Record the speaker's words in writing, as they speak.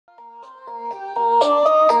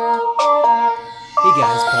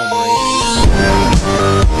guys,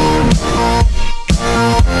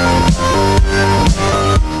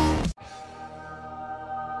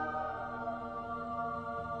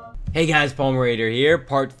 Hey guys, Palmerator here,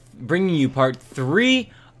 bringing you part 3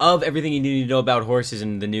 of everything you need to know about horses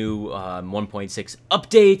in the new 1.6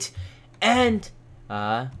 update, and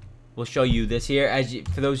we'll show you this here.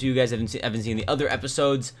 For those of you guys that haven't seen the other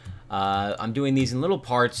episodes, I'm doing these in little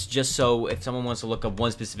parts just so if someone wants to look up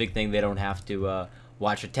one specific thing, they don't have to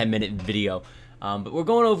watch a 10-minute video. But we're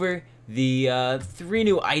going over the three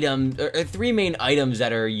main items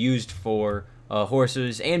that are used for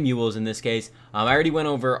horses and mules in this case. I already went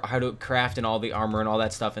over how to craft and all the armor and all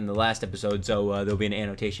that stuff in the last episode, so there'll be an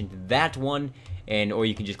annotation to that one, or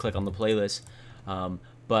you can just click on the playlist.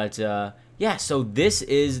 Yeah, so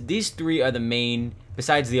these three are the main,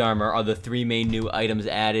 besides the armor, are the three main new items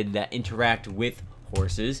added that interact with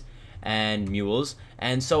horses and mules.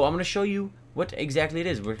 And so I'm going to show you what exactly it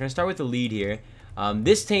is. We're going to start with the lead here.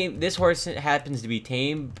 This horse happens to be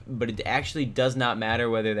tame, but it actually does not matter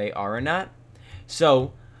whether they are or not.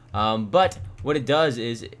 So, but what it does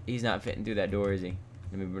is, he's not fitting through that door, is he?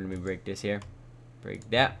 Let me break this here. Break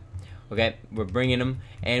that. Okay, we're bringing him,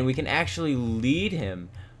 and we can actually lead him.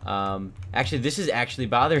 Actually, this is actually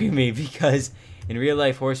bothering me because in real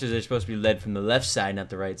life, horses are supposed to be led from the left side, not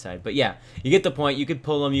the right side. But yeah, you get the point. You could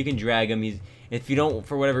pull him, you can drag him. If you don't,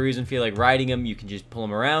 for whatever reason, feel like riding him, you can just pull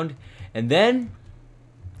him around. And then,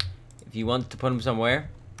 if you want to put him somewhere,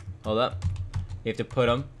 hold up. You have to put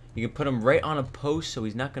him. You can put him right on a post so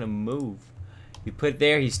he's not going to move. You put it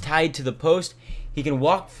there, he's tied to the post. He can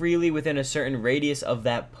walk freely within a certain radius of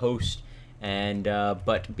that post. And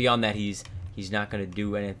but beyond that, he's not going to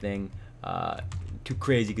do anything too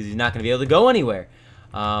crazy because he's not going to be able to go anywhere.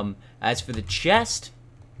 As for the chest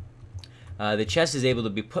is able to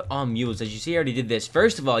be put on mules. As you see, I already did this.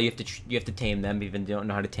 First of all, you have to tame them. Even if you don't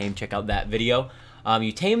know how to tame, check out that video.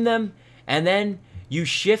 You tame them, and then you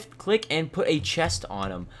shift click and put a chest on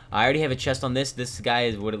them. I already have a chest on this. This guy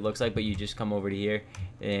is what it looks like, but you just come over to here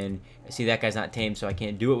and see that guy's not tamed, so I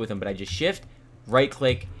can't do it with him. But I just shift, right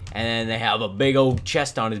click, and then they have a big old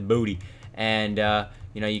chest on his booty. And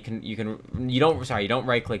you know, you don't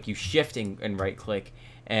right click, you shift and right click,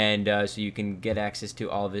 and so you can get access to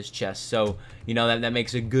all of his chests. So you know that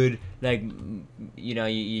makes a good, like, you know,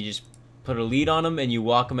 you just put a lead on him and you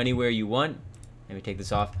walk him anywhere you want. Let me take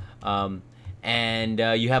this off. And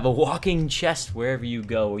you have a walking chest wherever you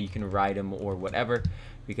go, or you can ride him or whatever,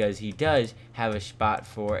 because he does have a spot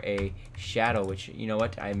for a shadow, which, you know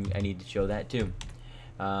what, I need to show that too.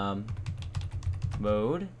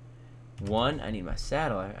 Mode 1, I need my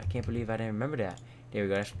saddle. I can't believe I didn't remember that. There we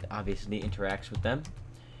go. That obviously interacts with them.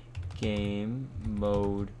 Game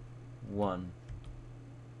mode 1.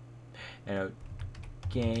 And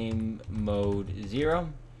game mode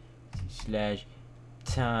 0 /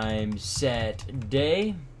 time set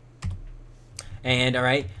day. And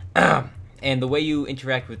alright, and the way you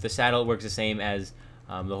interact with the saddle works the same as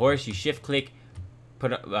the horse. You shift click,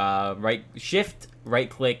 shift right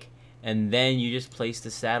click, and then you just place the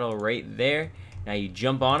saddle right there. Now you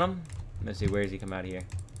jump on him. Let's see, where does he come out of here?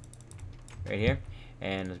 Right here.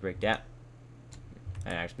 And let's break that.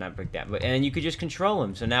 And actually not break that, but, and you could just control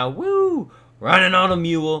him. So now, woo, running on a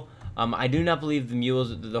mule. I do not believe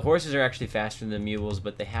the horses are actually faster than the mules,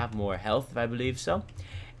 but they have more health, if I believe so.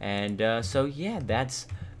 And so yeah, that's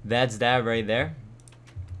that right there.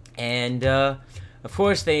 And of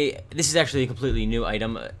course, this is actually a completely new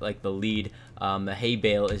item, like the lead. The hay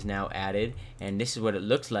bale is now added, and this is what it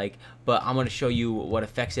looks like. But I'm going to show you what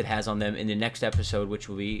effects it has on them in the next episode, which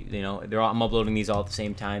will be, you know, I'm uploading these all at the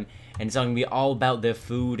same time, and it's going to be all about their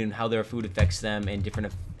food and how their food affects them and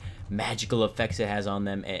different magical effects it has on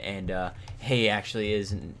them, and hay actually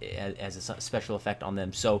has a special effect on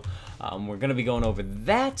them. So we're going to be going over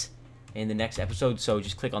that in the next episode, so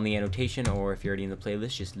just click on the annotation, or if you're already in the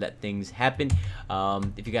playlist, just let things happen.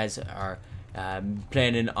 If you guys are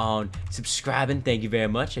planning on subscribing, thank you very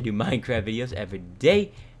much. I do Minecraft videos every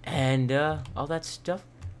day, and all that stuff.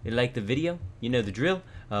 If you like the video, you know the drill.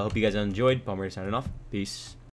 Hope you guys enjoyed. Palmerator signing off. Peace.